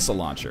 They have a missile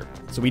launcher.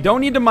 So we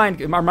don't need to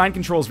mind... Our mind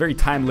control is very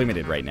time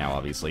limited right now,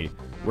 obviously.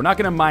 We're not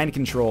going to mind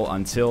control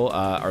until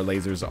our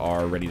lasers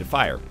are ready to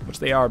fire, which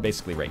they are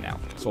basically right now.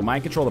 So we'll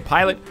mind control the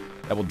pilot.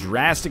 That will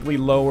drastically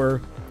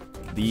lower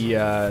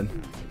the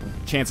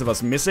chance of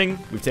us missing.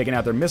 We've taken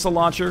out their missile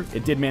launcher.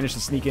 It did manage to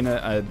sneak in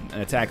an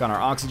attack on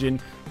our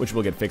oxygen, which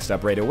will get fixed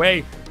up right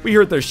away. We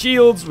hurt their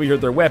shields, we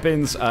hurt their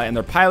weapons, and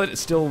their pilot is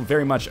still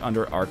very much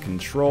under our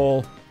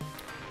control.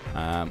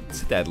 Let's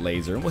hit that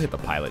laser, and we'll hit the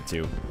pilot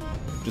too.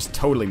 Just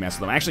totally mess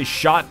with them. I actually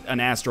shot an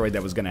asteroid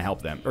that was going to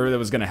help them, or that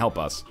was going to help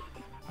us.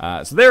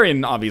 So they're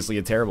in, obviously,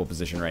 a terrible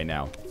position right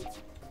now.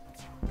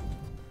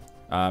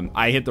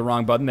 I hit the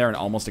wrong button there and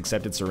almost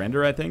accepted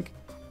surrender, I think.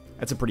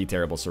 That's a pretty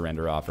terrible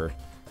surrender offer.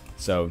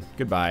 So,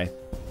 goodbye.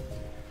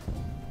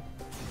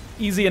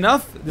 Easy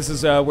enough. This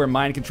is where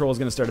mind control is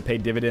going to start to pay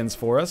dividends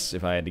for us,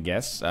 if I had to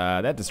guess.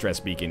 That distress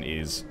beacon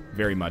is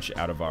very much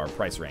out of our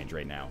price range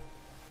right now.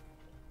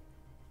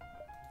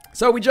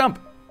 So, we jump.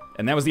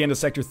 And that was the end of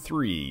Sector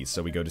 3.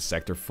 So, we go to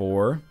Sector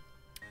 4.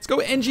 Let's go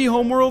NG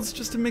Homeworlds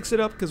just to mix it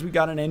up because we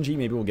got an NG.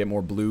 Maybe we'll get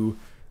more blue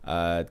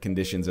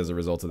conditions as a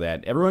result of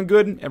that. Everyone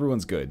good?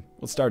 Everyone's good.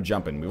 Let's start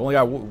jumping. We've only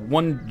got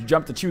one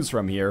jump to choose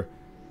from here.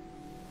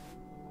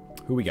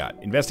 Who we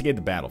got? Investigate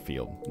the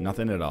battlefield.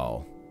 Nothing at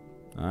all.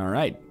 All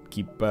right.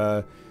 Keep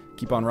on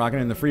rocking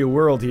in the free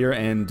world here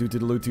and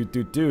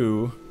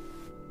do.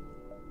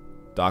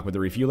 Dock with the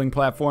refueling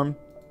platform.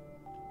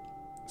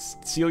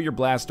 Seal your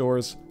blast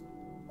doors.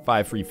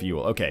 5 free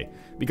fuel. Okay.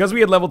 Because we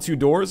had level 2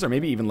 doors, or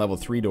maybe even level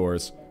 3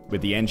 doors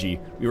with the NG,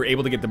 we were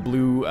able to get the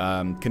blue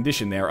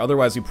condition there.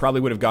 Otherwise, we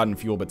probably would have gotten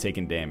fuel but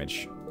taken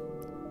damage.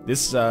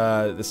 This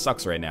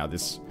sucks right now.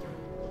 This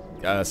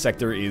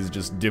sector is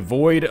just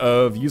devoid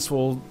of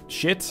useful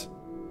shit.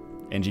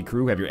 NG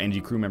crew, have your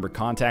NG crew member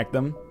contact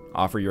them.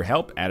 Offer your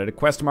help. Added a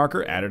quest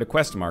marker. Added a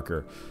quest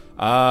marker.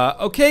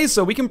 Okay,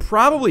 so we can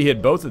probably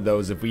hit both of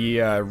those if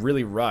we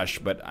really rush,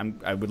 but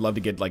I would love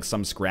to get like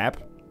some scrap.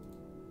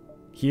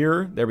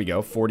 Here, there we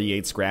go.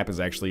 48 scrap is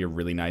actually a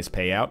really nice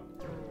payout.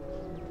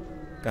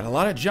 Got a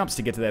lot of jumps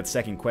to get to that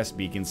second quest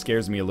beacon.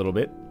 Scares me a little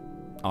bit.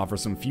 Offer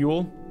some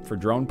fuel for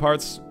drone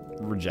parts.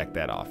 Reject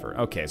that offer.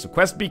 Okay, so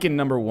quest beacon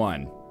number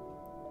 1.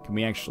 Can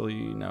we actually...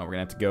 No, we're gonna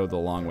have to go the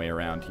long way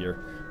around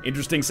here.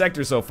 Interesting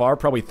sector so far.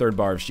 Probably third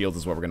bar of shields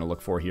is what we're gonna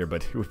look for here,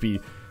 but it would be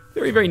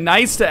very, very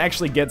nice to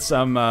actually get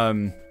some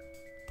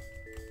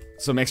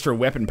extra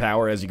weapon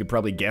power, as you could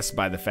probably guess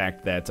by the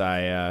fact that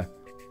I,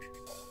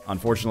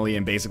 unfortunately,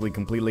 am basically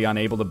completely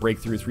unable to break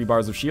through 3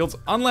 bars of shields,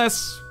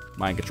 unless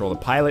mind control the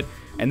pilot.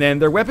 And then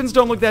their weapons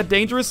don't look that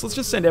dangerous. Let's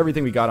just send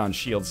everything we got on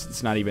shields.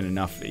 It's not even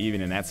enough,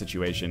 even in that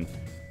situation.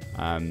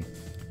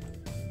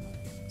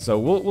 So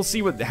we'll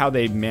see how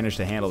they manage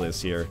to handle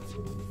this here.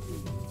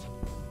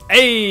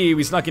 Hey,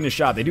 we snuck in a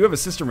shot. They do have a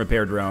system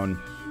repair drone.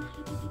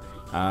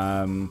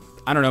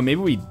 I don't know,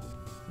 maybe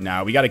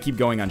no, we gotta keep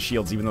going on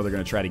shields even though they're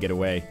gonna try to get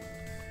away.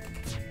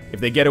 If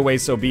they get away,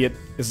 so be it.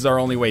 This is our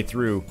only way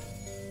through.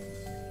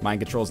 Mind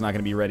control's not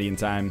gonna be ready in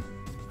time.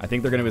 I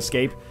think they're gonna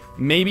escape.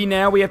 Maybe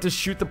now we have to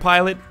shoot the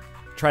pilot,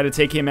 try to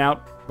take him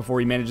out before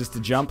he manages to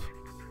jump.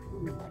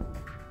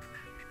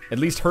 At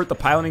least hurt the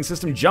piloting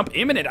system. Jump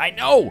imminent, I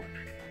know!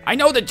 I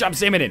know the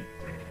jump's imminent!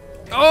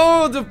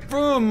 Oh,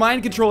 the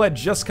mind control had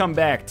just come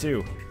back,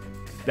 too.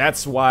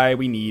 That's why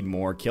we need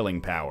more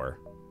killing power.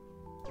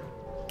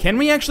 Can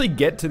we actually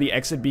get to the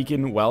exit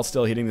beacon while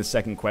still hitting the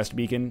second quest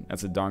beacon?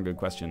 That's a darn good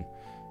question.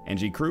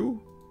 NG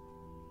crew?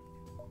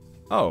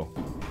 Oh,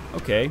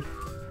 okay.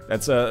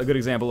 That's a good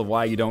example of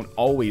why you don't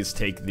always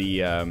take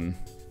the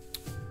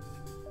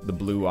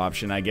blue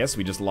option, I guess.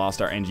 We just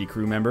lost our NG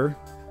crew member.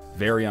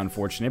 Very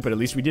unfortunate, but at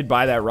least we did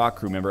buy that rock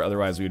crew member.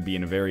 Otherwise, we would be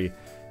in a very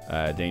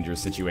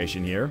dangerous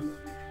situation here.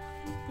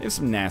 They have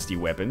some nasty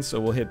weapons, so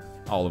we'll hit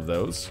all of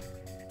those.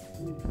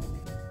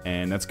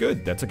 And that's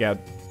good. That took out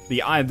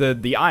the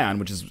ion,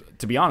 which is,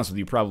 to be honest with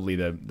you, probably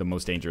the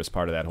most dangerous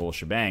part of that whole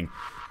shebang.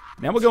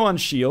 Now we'll go on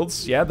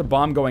shields. Yeah, the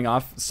bomb going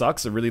off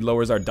sucks. It really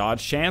lowers our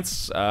dodge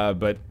chance.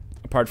 But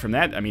apart from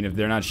that, I mean, if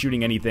they're not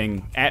shooting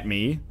anything at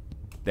me,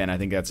 then I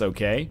think that's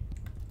okay.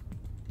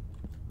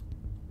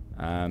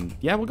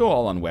 Yeah, we'll go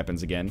all on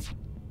weapons again.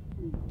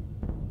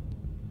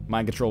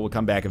 Mind control will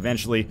come back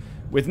eventually.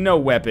 With no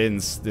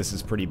weapons, this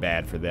is pretty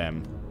bad for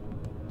them.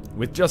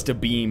 With just a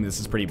beam, this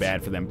is pretty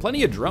bad for them.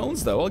 Plenty of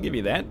drones, though, I'll give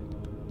you that.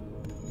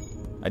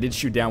 I did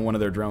shoot down one of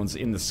their drones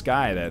in the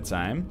sky that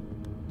time.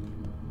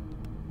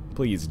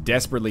 Please,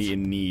 desperately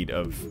in need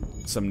of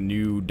some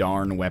new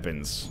darn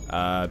weapons.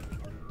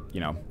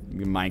 You know,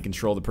 mind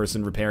control the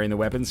person repairing the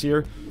weapons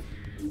here.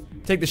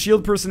 Take the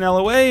shield personnel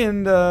away,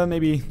 and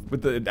maybe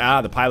with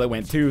the pilot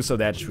went too, so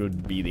that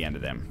should be the end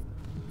of them.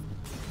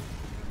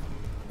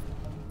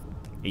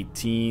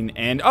 18,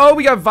 and oh,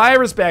 we got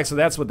virus back, so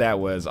that's what that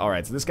was. All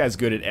right, so this guy's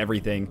good at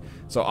everything.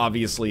 So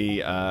obviously,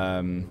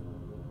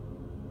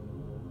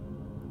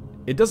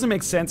 it doesn't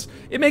make sense.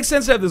 It makes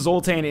sense to have the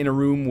Zoltan in a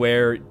room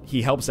where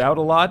he helps out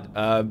a lot,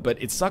 but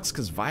it sucks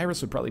because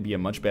virus would probably be a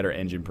much better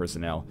engine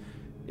personnel.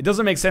 It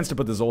doesn't make sense to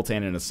put the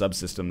Zoltan in a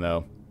subsystem,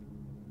 though.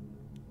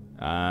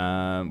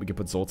 We could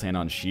put Zoltan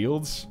on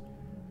shields,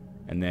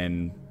 and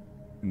then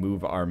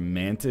move our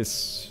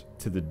Mantis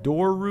to the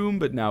door room,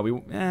 but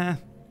no,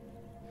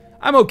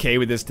 I'm okay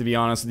with this, to be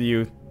honest with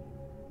you.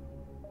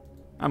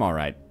 I'm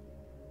alright.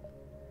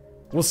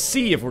 We'll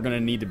see if we're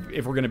gonna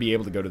be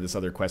able to go to this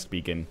other quest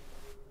beacon.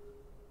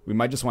 We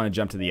might just want to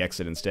jump to the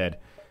exit instead.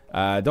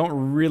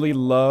 Don't really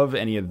love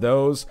any of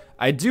those.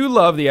 I do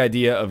love the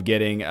idea of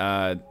getting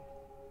a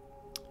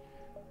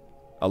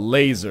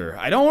laser.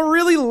 I don't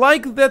really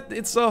like that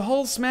it's a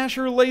hull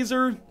smasher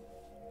laser.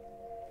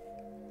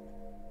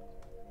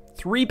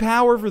 3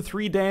 power for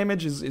 3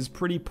 damage is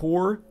pretty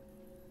poor.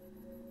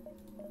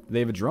 They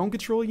have a drone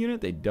control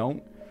unit? They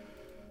don't.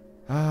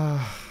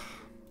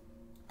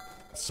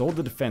 Sold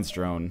the defense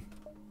drone.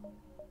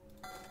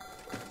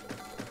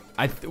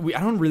 I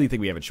don't really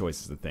think we have a choice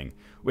is the thing.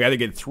 We either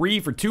get 3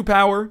 for 2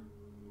 power.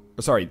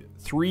 Or sorry,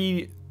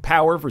 3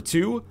 power for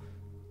 2.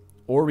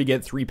 Or we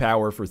get 3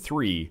 power for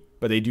 3.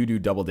 But they do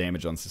double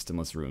damage on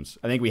systemless rooms.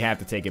 I think we have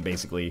to take it,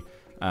 basically.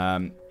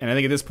 And I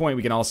think at this point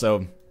we can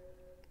also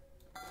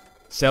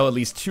sell at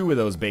least 2 of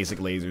those basic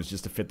lasers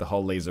just to fit the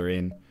hull laser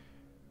in.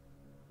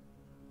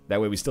 That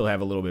way we still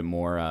have a little bit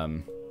more, I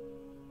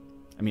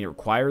mean, it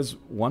requires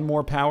 1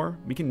 more power.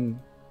 We can...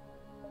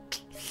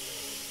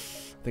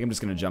 I think I'm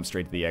just going to jump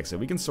straight to the exit.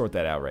 We can sort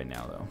that out right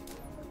now, though.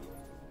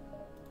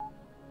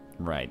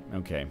 Right,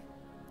 okay.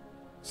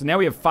 So now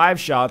we have 5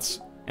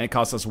 shots, and it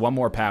costs us 1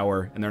 more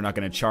power, and they're not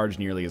going to charge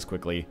nearly as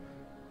quickly.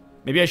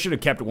 Maybe I should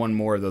have kept one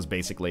more of those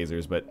basic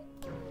lasers, but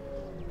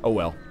oh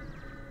well.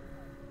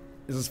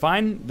 This is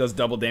fine. Does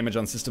double damage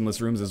on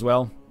systemless rooms as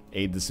well.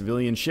 Aid the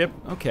civilian ship.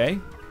 Okay.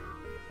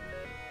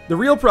 The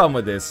real problem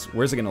with this,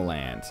 where's it gonna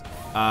land?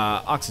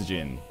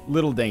 Oxygen.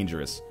 Little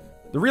dangerous.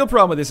 The real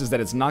problem with this is that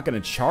it's not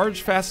gonna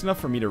charge fast enough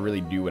for me to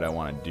really do what I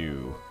want to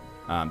do.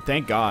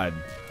 Thank God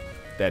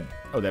that...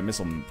 Oh, that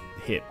missile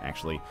hit,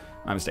 actually.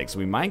 My mistake. So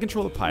we mind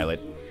control the pilot.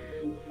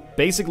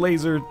 Basic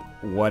laser,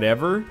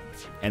 whatever.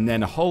 And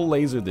then hull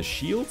laser the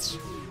shields?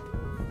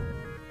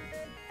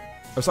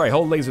 Oh, sorry,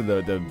 hull laser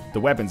the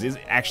weapons is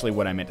actually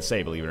what I meant to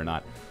say, believe it or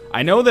not.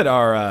 I know that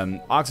our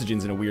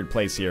oxygen's in a weird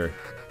place here,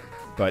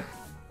 but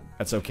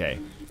that's okay.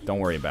 Don't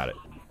worry about it.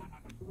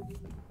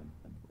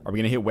 Are we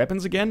gonna hit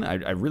weapons again?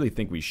 I really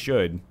think we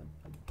should.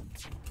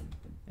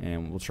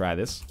 And we'll try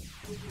this.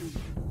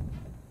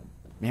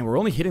 Man, we're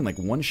only hitting like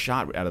one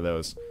shot out of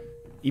those.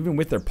 Even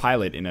with their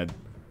pilot in a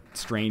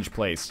strange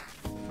place.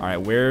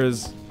 Alright,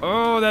 where's...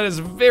 Oh, that is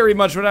very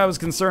much what I was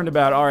concerned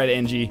about. Alright,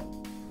 NG.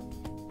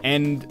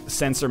 End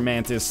Sensor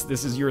Mantis.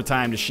 This is your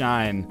time to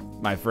shine,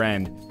 my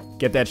friend.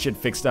 Get that shit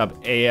fixed up.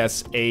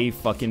 ASA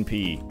fucking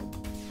P.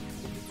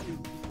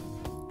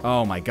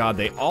 Oh my god,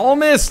 they all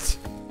missed!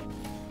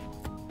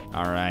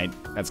 Alright,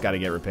 that's gotta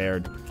get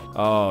repaired.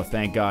 Oh,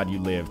 thank God you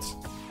lived.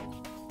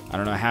 I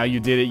don't know how you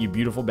did it, you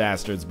beautiful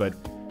bastards, but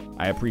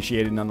I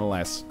appreciate it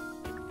nonetheless.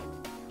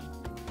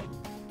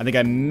 I think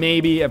I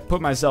maybe have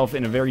put myself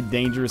in a very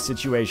dangerous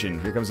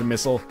situation. Here comes a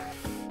missile.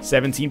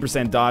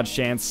 17% dodge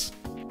chance.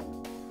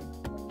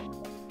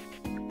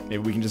 Maybe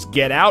we can just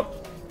get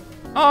out.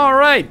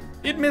 Alright,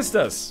 it missed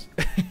us.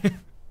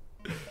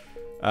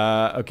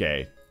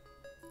 Okay.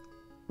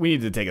 We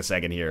need to take a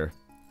second here.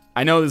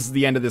 I know this is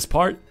the end of this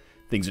part.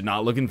 Things are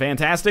not looking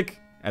fantastic.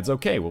 That's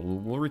okay,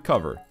 we'll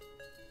recover.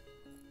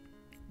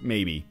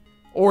 Maybe.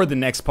 Or the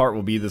next part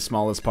will be the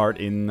smallest part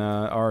in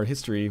our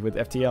history with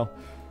FTL.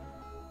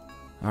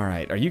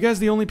 Alright, are you guys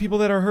the only people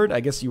that are hurt? I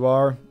guess you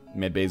are.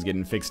 Medbay's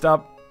getting fixed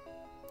up.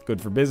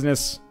 Good for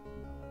business.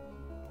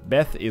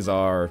 Beth is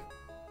our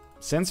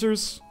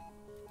sensors.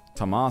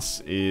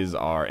 Tomas is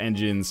our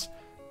engines.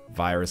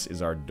 Virus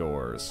is our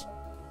doors.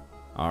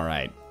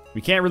 Alright. We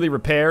can't really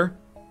repair.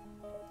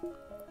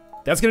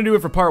 That's gonna do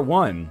it for part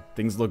 1.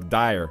 Things look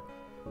dire.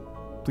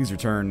 Please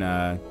return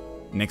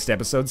next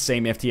episode.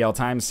 Same FTL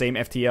time, same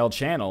FTL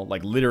channel.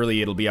 Like,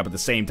 literally, it'll be up at the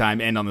same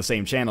time and on the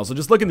same channel. So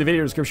just look in the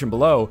video description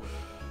below.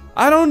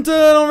 I don't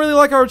really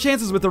like our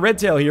chances with the red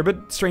tail here,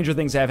 but stranger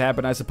things have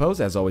happened, I suppose.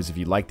 As always, if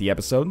you liked the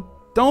episode,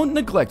 don't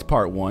neglect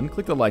part 1.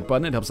 Click the like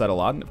button, it helps out a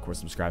lot. And of course,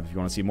 subscribe if you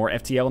want to see more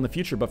FTL in the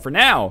future. But for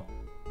now,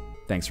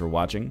 thanks for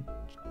watching.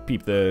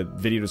 Peep the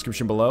video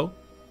description below,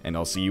 and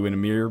I'll see you in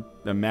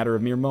a matter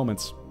of mere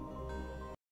moments.